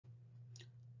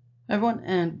Everyone,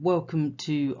 and welcome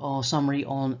to our summary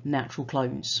on natural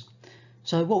clones.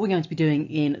 So what we're going to be doing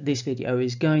in this video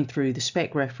is going through the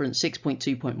spec reference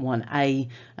 6.2.1a,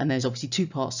 and there's obviously two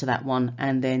parts to that one,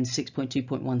 and then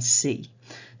 6.2.1c.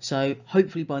 So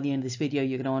hopefully by the end of this video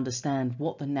you're going to understand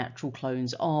what the natural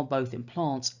clones are, both in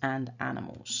plants and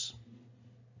animals.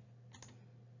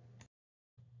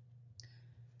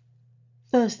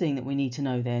 First thing that we need to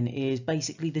know then is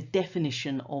basically the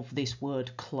definition of this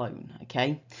word clone,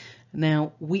 okay?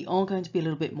 Now, we are going to be a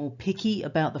little bit more picky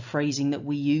about the phrasing that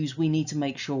we use. We need to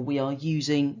make sure we are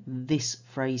using this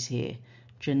phrase here,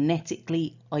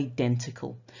 genetically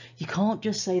identical. You can't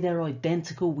just say they're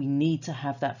identical. We need to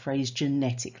have that phrase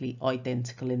genetically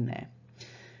identical in there.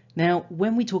 Now,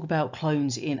 when we talk about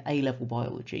clones in A-level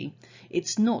biology,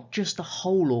 it's not just a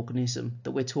whole organism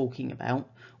that we're talking about.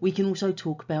 We can also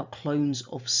talk about clones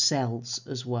of cells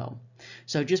as well.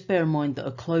 So just bear in mind that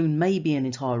a clone may be an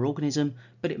entire organism,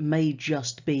 but it may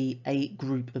just be a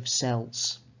group of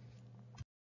cells.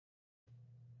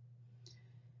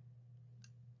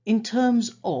 In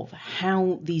terms of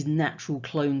how these natural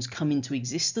clones come into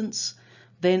existence,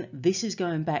 then this is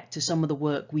going back to some of the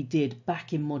work we did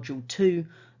back in Module 2,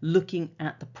 looking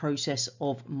at the process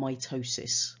of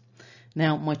mitosis.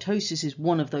 Now, mitosis is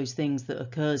one of those things that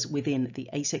occurs within the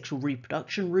asexual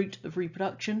reproduction route of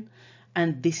reproduction,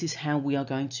 and this is how we are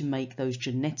going to make those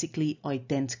genetically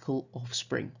identical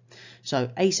offspring. So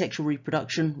asexual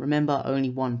reproduction, remember, only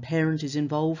one parent is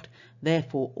involved,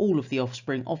 therefore all of the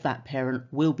offspring of that parent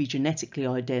will be genetically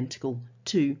identical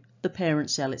to the parent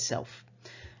cell itself.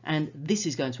 And this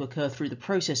is going to occur through the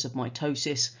process of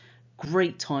mitosis.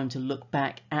 Great time to look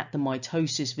back at the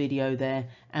mitosis video there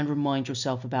and remind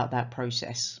yourself about that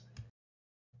process.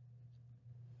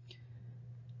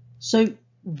 So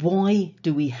why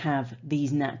do we have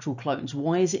these natural clones?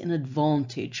 Why is it an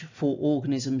advantage for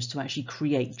organisms to actually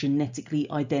create genetically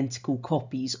identical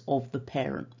copies of the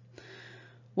parent?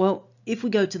 Well, if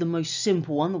we go to the most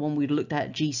simple one, the one we looked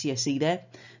at GCSE there,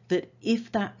 that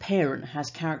if that parent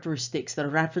has characteristics that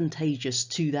are advantageous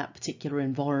to that particular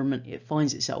environment it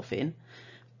finds itself in,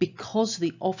 because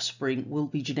the offspring will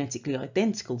be genetically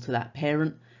identical to that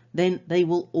parent, then they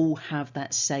will all have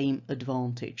that same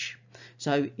advantage.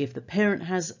 So if the parent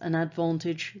has an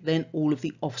advantage, then all of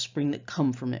the offspring that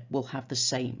come from it will have the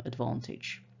same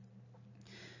advantage.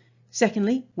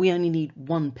 Secondly, we only need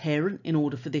one parent in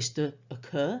order for this to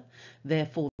occur.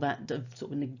 Therefore, that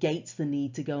sort of negates the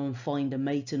need to go and find a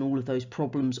mate and all of those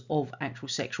problems of actual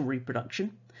sexual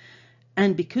reproduction.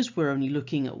 And because we're only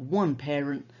looking at one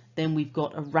parent, then we've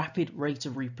got a rapid rate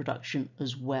of reproduction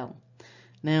as well.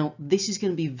 Now, this is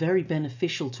going to be very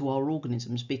beneficial to our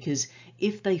organisms because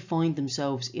if they find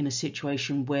themselves in a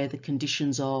situation where the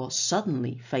conditions are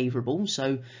suddenly favourable,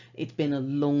 so it's been a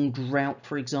long drought,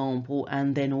 for example,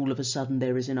 and then all of a sudden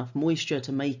there is enough moisture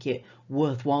to make it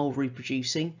worthwhile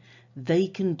reproducing, they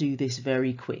can do this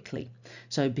very quickly.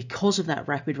 So because of that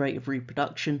rapid rate of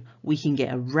reproduction, we can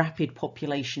get a rapid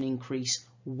population increase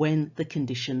when the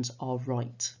conditions are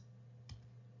right.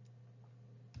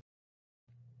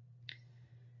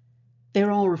 There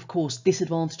are, of course,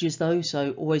 disadvantages though,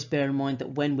 so always bear in mind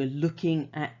that when we're looking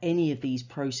at any of these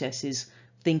processes,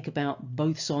 think about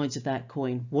both sides of that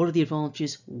coin. What are the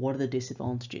advantages? What are the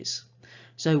disadvantages?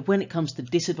 So when it comes to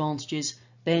disadvantages,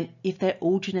 then if they're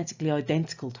all genetically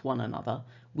identical to one another,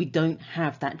 we don't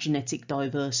have that genetic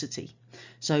diversity.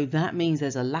 So that means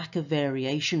there's a lack of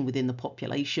variation within the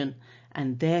population,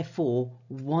 and therefore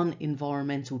one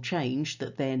environmental change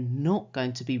that they're not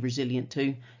going to be resilient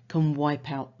to can wipe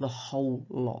out the whole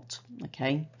lot.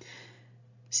 Okay.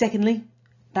 Secondly,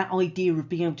 that idea of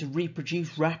being able to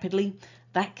reproduce rapidly,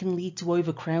 that can lead to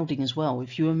overcrowding as well.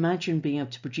 If you imagine being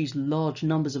able to produce large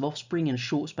numbers of offspring in a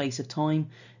short space of time,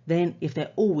 then if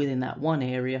they're all within that one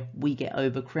area, we get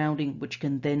overcrowding, which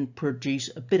can then produce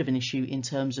a bit of an issue in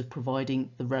terms of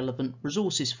providing the relevant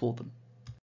resources for them.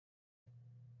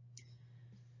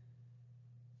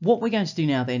 What we're going to do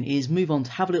now then is move on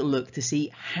to have a little look to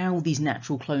see how these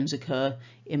natural clones occur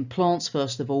in plants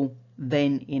first of all,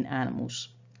 then in animals.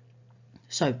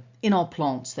 So in our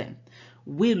plants then,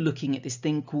 we're looking at this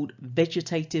thing called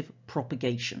vegetative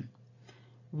propagation.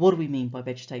 What do we mean by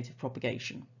vegetative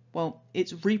propagation? Well,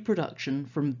 it's reproduction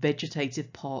from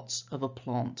vegetative parts of a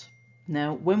plant.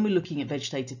 Now, when we're looking at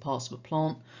vegetative parts of a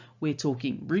plant, we're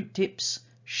talking root tips,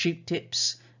 shoot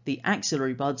tips, the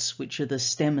axillary buds, which are the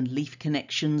stem and leaf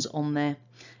connections on there,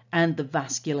 and the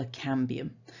vascular cambium.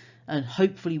 And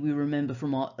hopefully we remember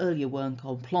from our earlier work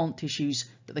on plant tissues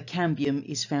that the cambium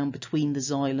is found between the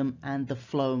xylem and the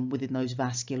phloem within those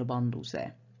vascular bundles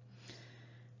there.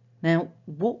 Now,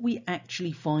 what we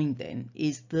actually find then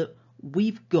is that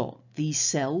we've got these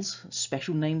cells,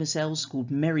 special name of cells called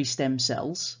meristem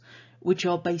cells, which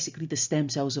are basically the stem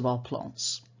cells of our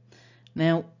plants.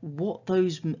 Now, what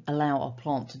those allow our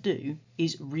plant to do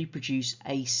is reproduce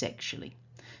asexually.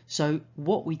 So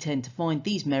what we tend to find,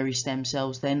 these meristem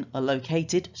cells then are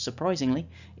located, surprisingly,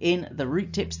 in the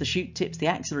root tips, the shoot tips, the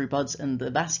axillary buds and the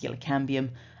vascular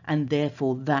cambium, and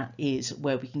therefore that is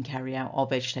where we can carry out our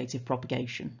vegetative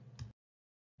propagation.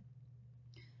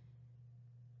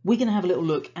 We're going to have a little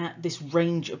look at this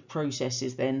range of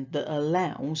processes then that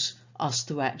allows us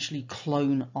to actually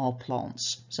clone our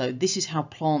plants. So this is how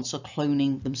plants are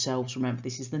cloning themselves. Remember,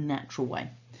 this is the natural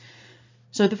way.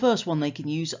 So the first one they can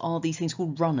use are these things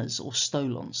called runners or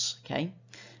stolons. Okay.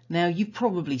 Now you've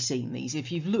probably seen these.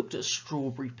 If you've looked at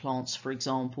strawberry plants, for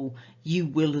example, you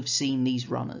will have seen these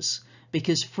runners,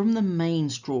 because from the main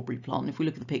strawberry plant, if we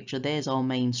look at the picture, there's our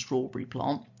main strawberry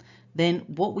plant. Then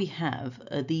what we have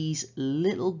are these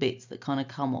little bits that kind of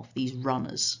come off, these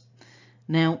runners.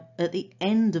 Now at the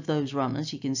end of those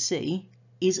runners, you can see,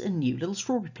 is a new little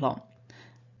strawberry plant.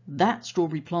 That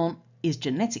strawberry plant is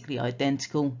genetically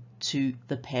identical to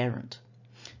the parent.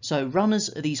 So runners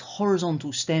are these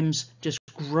horizontal stems just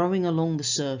growing along the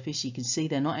surface. You can see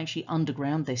they're not actually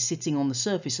underground, they're sitting on the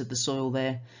surface of the soil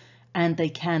there, and they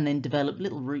can then develop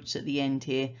little roots at the end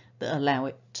here that allow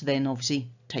it to then obviously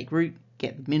take root,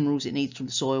 get the minerals it needs from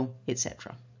the soil,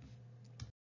 etc.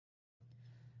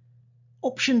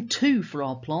 Option 2 for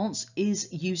our plants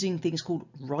is using things called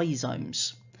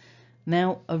rhizomes.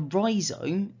 Now, a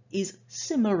rhizome is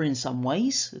similar in some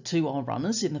ways to our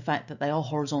runners in the fact that they are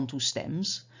horizontal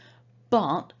stems,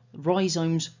 but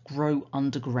rhizomes grow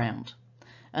underground.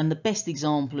 And the best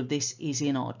example of this is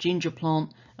in our ginger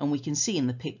plant, and we can see in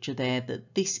the picture there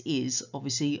that this is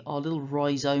obviously our little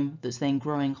rhizome that's then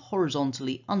growing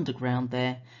horizontally underground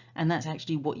there, and that's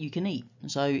actually what you can eat.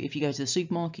 So if you go to the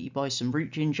supermarket, you buy some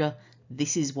root ginger,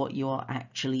 this is what you are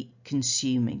actually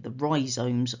consuming, the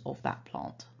rhizomes of that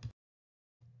plant.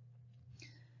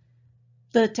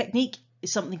 The technique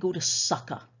is something called a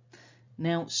sucker.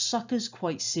 Now, suckers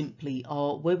quite simply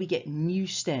are where we get new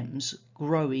stems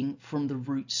growing from the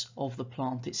roots of the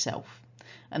plant itself.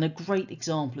 And a great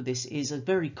example of this is a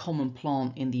very common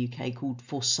plant in the UK called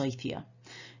forsythia.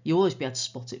 You'll always be able to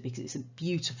spot it because it's a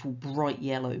beautiful bright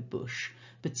yellow bush.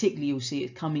 Particularly you'll see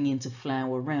it coming into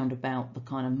flower around about the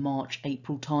kind of March,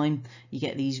 April time. You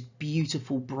get these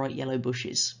beautiful bright yellow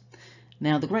bushes.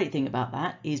 Now the great thing about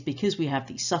that is because we have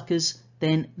these suckers,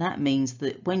 then that means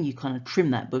that when you kind of trim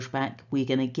that bush back, we're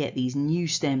going to get these new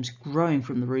stems growing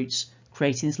from the roots,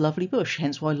 creating this lovely bush,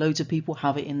 hence why loads of people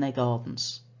have it in their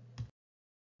gardens.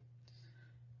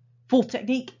 Fourth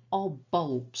technique are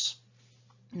bulbs.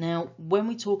 Now, when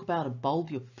we talk about a bulb,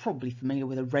 you're probably familiar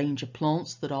with a range of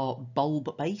plants that are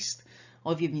bulb based.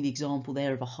 I've given you the example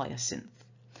there of a hyacinth.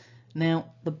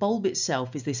 Now, the bulb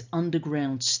itself is this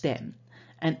underground stem,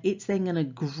 and it's then going to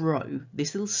grow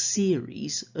this little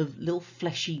series of little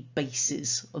fleshy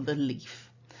bases of the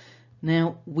leaf.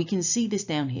 Now we can see this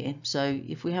down here, so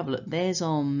if we have a look, there's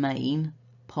our main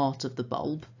part of the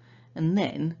bulb, and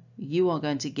then you are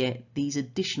going to get these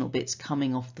additional bits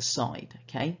coming off the side.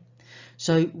 Okay,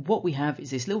 so what we have is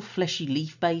this little fleshy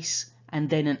leaf base and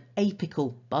then an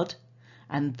apical bud,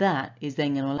 and that is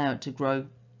then going to allow it to grow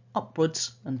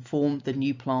upwards and form the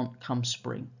new plant come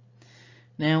spring.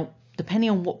 Now, depending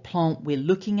on what plant we're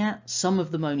looking at, some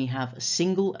of them only have a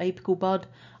single apical bud,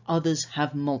 others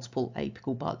have multiple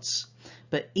apical buds.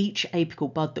 But each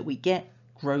apical bud that we get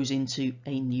grows into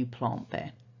a new plant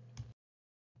there.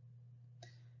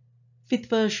 Fifth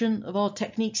version of our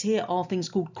techniques here are things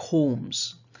called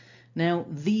corms. Now,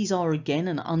 these are again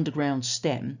an underground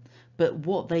stem, but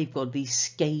what they've got are these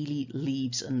scaly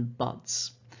leaves and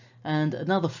buds. And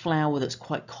another flower that's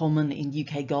quite common in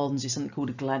UK gardens is something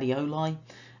called a gladioli.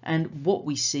 And what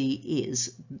we see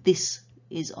is this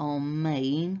is our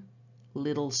main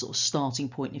little sort of starting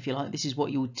point, if you like. This is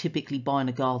what you would typically buy in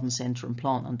a garden centre and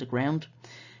plant underground.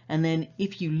 And then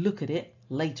if you look at it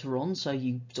later on, so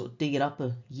you sort of dig it up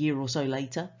a year or so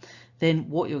later, then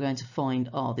what you're going to find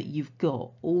are that you've got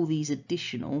all these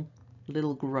additional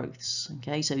little growths.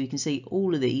 Okay, so you can see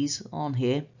all of these on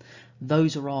here.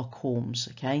 Those are our corms.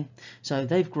 Okay, so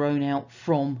they've grown out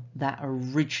from that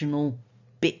original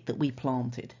bit that we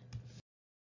planted.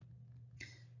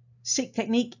 Sixth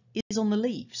technique is on the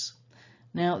leaves.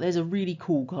 Now there's a really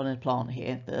cool kind of plant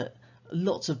here that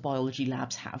lots of biology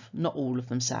labs have, not all of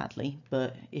them sadly,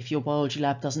 but if your biology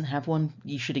lab doesn't have one,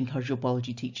 you should encourage your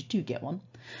biology teacher to get one,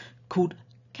 called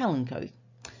kalanchoe.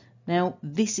 Now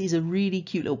this is a really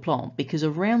cute little plant because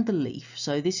around the leaf,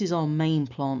 so this is our main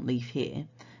plant leaf here,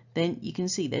 then you can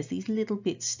see there's these little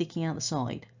bits sticking out the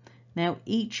side. Now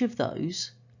each of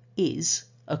those is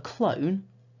a clone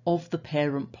of the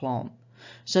parent plant.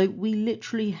 So we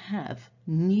literally have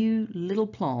new little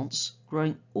plants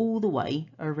growing all the way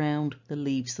around the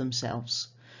leaves themselves.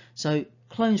 So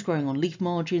clones growing on leaf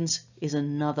margins is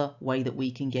another way that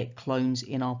we can get clones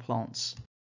in our plants.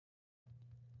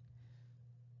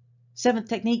 Seventh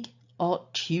technique are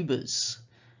tubers.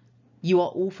 You are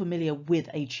all familiar with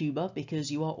a tuber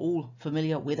because you are all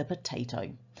familiar with a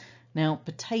potato. Now,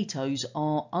 potatoes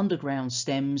are underground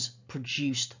stems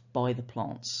produced by the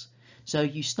plants. So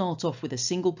you start off with a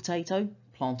single potato,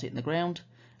 plant it in the ground,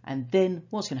 and then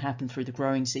what's going to happen through the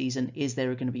growing season is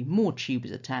there are going to be more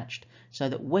tubers attached, so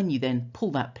that when you then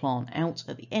pull that plant out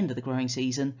at the end of the growing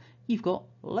season, you've got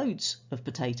loads of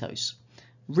potatoes.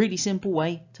 Really simple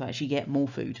way to actually get more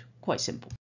food. Quite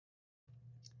simple.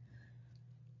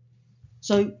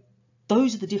 So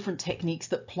those are the different techniques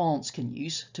that plants can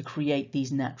use to create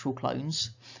these natural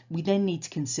clones. We then need to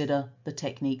consider the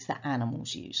techniques that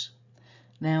animals use.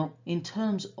 Now, in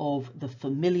terms of the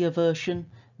familiar version,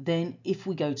 then if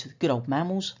we go to good old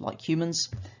mammals like humans,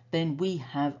 then we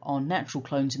have our natural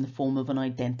clones in the form of an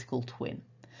identical twin.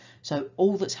 So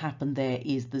all that's happened there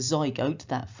is the zygote,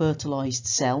 that fertilized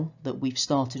cell that we've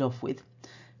started off with,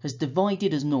 has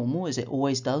divided as normal, as it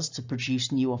always does, to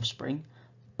produce new offspring.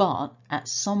 But at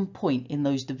some point in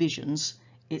those divisions,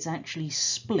 it's actually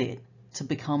split to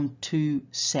become two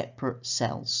separate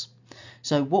cells.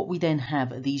 So what we then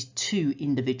have are these two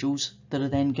individuals that are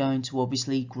then going to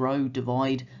obviously grow,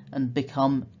 divide, and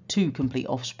become two complete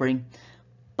offspring,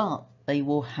 but they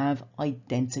will have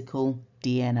identical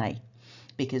DNA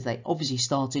because they obviously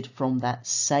started from that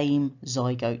same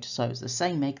zygote. So it's the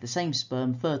same egg, the same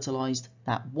sperm fertilized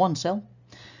that one cell.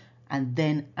 And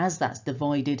then as that's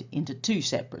divided into two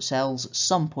separate cells at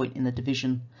some point in the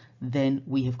division, then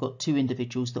we have got two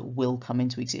individuals that will come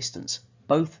into existence,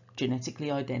 both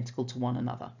genetically identical to one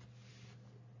another.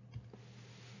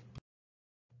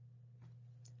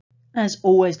 As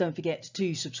always, don't forget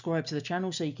to subscribe to the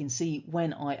channel so you can see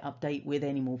when I update with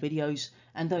any more videos,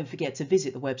 and don't forget to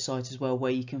visit the website as well,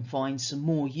 where you can find some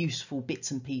more useful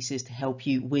bits and pieces to help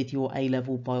you with your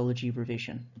A-level biology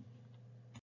revision.